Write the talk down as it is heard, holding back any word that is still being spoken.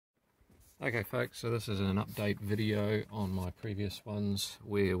Okay folks, so this is an update video on my previous ones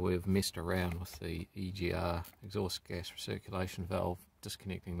where we've messed around with the EGR, exhaust gas recirculation valve,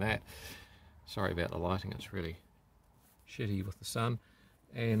 disconnecting that. Sorry about the lighting, it's really shitty with the sun.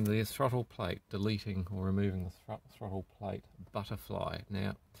 And the throttle plate, deleting or removing the throttle plate butterfly.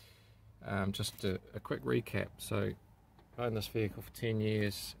 Now, just a quick recap. So, I owned this vehicle for 10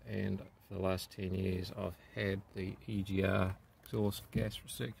 years, and for the last 10 years I've had the EGR, exhaust gas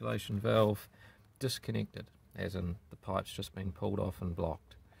recirculation valve, disconnected, as in the pipe's just been pulled off and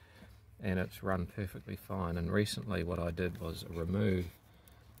blocked, and it's run perfectly fine. And recently what I did was remove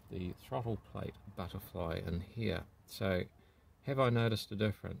the throttle plate butterfly in here. So have I noticed a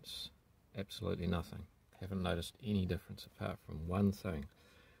difference? Absolutely nothing. Haven't noticed any difference apart from one thing.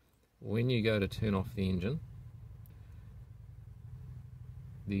 When you go to turn off the engine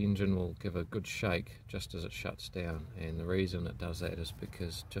will give a good shake just as it shuts down, and the reason it does that is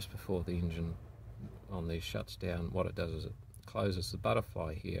because just before the engine on these shuts down, what it does is it closes the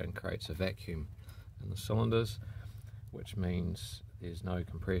butterfly here and creates a vacuum in the cylinders, which means there's no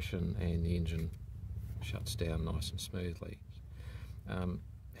compression and the engine shuts down nice and smoothly.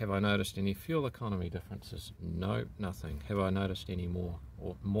 Have I noticed any fuel economy differences? No, nothing. Have I noticed any more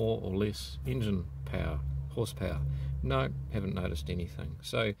or less engine power, horsepower? No, haven't noticed anything.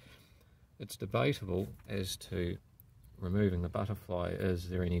 So it's debatable as to removing the butterfly, is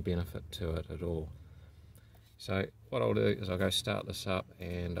there any benefit to it at all? So what I'll do is I'll go start this up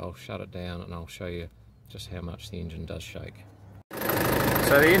and I'll shut it down and I'll show you just how much the engine does shake.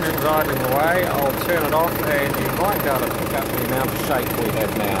 So the engine's idling away, I'll turn it off and you might be able to pick up the amount of shake we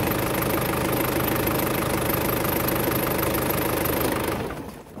have now.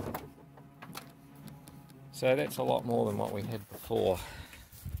 So that's a lot more than what we had before.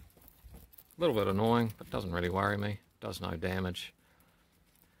 A little bit annoying, but doesn't really worry me, does no damage.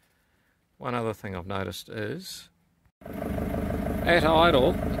 One other thing I've noticed is, at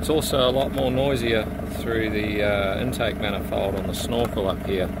idle, it's also a lot more noisier through the intake manifold on the snorkel up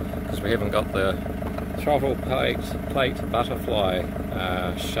here, because we haven't got the throttle plate butterfly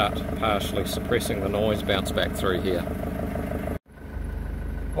shut, partially suppressing the noise bounce back through here.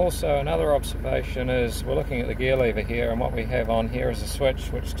 Also, another observation is we're looking at the gear lever here, and what we have on here is a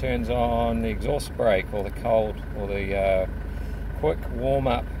switch which turns on the exhaust brake, or the cold, or the quick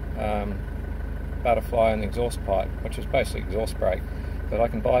warm-up butterfly in the exhaust pipe, which is basically exhaust brake, but I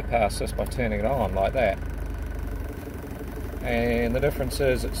can bypass this by turning it on like that. And the difference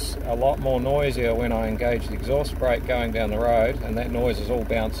is it's a lot more noisier when I engage the exhaust brake going down the road, and that noise is all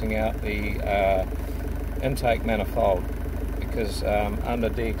bouncing out the intake manifold, because under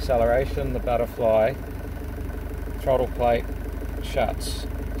deacceleration the butterfly throttle plate shuts,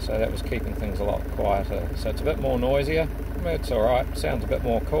 so that was keeping things a lot quieter. So it's a bit more noisier, it's alright, sounds a bit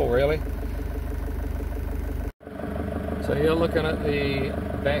more cool really. So you're looking at the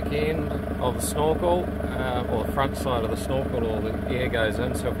back end of the snorkel, or the front side of the snorkel, or the air goes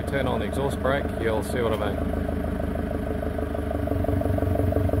in, so if you turn on the exhaust brake you'll see what I mean.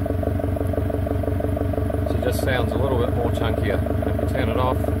 It just sounds a little bit more chunkier. And if you turn it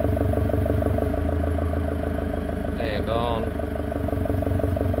off and on,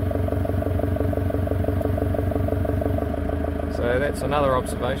 so that's another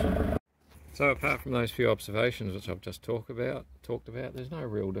observation. So apart from those few observations which I've just talked about, there's no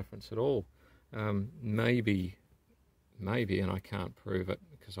real difference at all. Maybe, and I can't prove it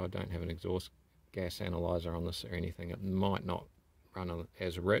because I don't have an exhaust gas analyzer on this or anything, it might not run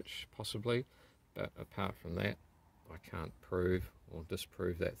as rich, possibly, but apart from that, I can't prove or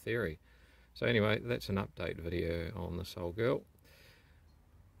disprove that theory. So anyway, that's an update video on this old girl.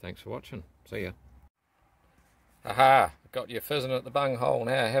 Thanks for watching. See ya. Aha! Got you fizzing at the bunghole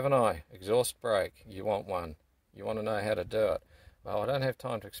now, haven't I? Exhaust brake. You want one. You want to know how to do it. Well, I don't have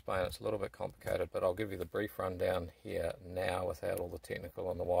time to explain. It's a little bit complicated, but I'll give you the brief rundown here now without all the technical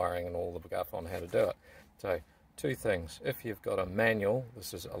and the wiring and all the guff on how to do it. So, two things. If you've got a manual,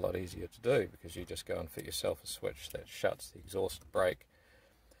 this is a lot easier to do because you just go and fit yourself a switch that shuts the exhaust brake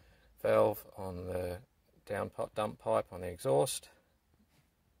valve on the dump pipe on the exhaust.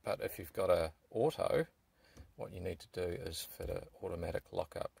 But if you've got a auto, what you need to do is fit an automatic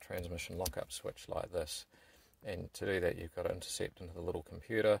lockup, transmission lockup switch like this. And to do that you've got to intercept into the little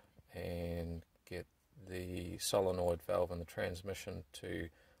computer and get the solenoid valve in the transmission to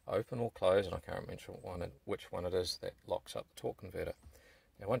open or close, and I can't remember which one it is that locks up the torque converter.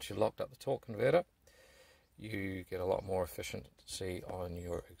 Now once you've locked up the torque converter, you get a lot more efficiency on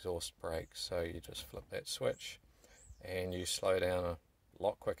your exhaust brake, so you just flip that switch and you slow down a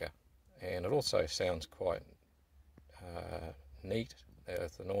lot quicker, and it also sounds quite neat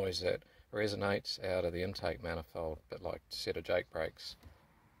with the noise that resonates out of the intake manifold, a bit like a set of Jake brakes.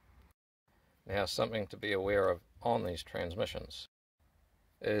 Now, something to be aware of on these transmissions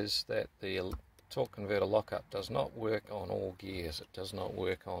is that the torque converter lockup does not work on all gears. It does not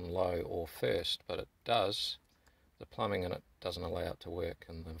work on low or first, but it does. The plumbing in it doesn't allow it to work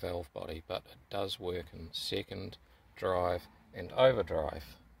in the valve body, but it does work in second, drive and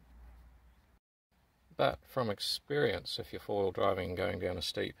overdrive. But from experience, if you're four-wheel driving and going down a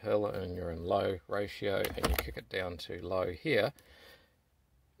steep hill and you're in low ratio and you kick it down to low here,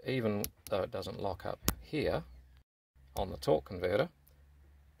 even though it doesn't lock up here on the torque converter,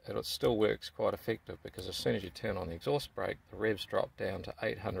 it still works quite effective, because as soon as you turn on the exhaust brake, the revs drop down to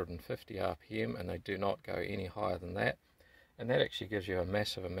 850 RPM and they do not go any higher than that, and that actually gives you a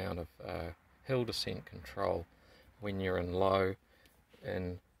massive amount of hill descent control when you're in low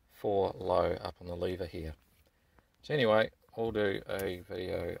and 4 low up on the lever here. So anyway, I'll do a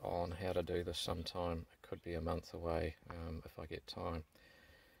video on how to do this sometime. It could be a month away if I get time.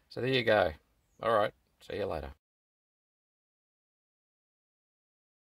 So there you go. Alright, see you later.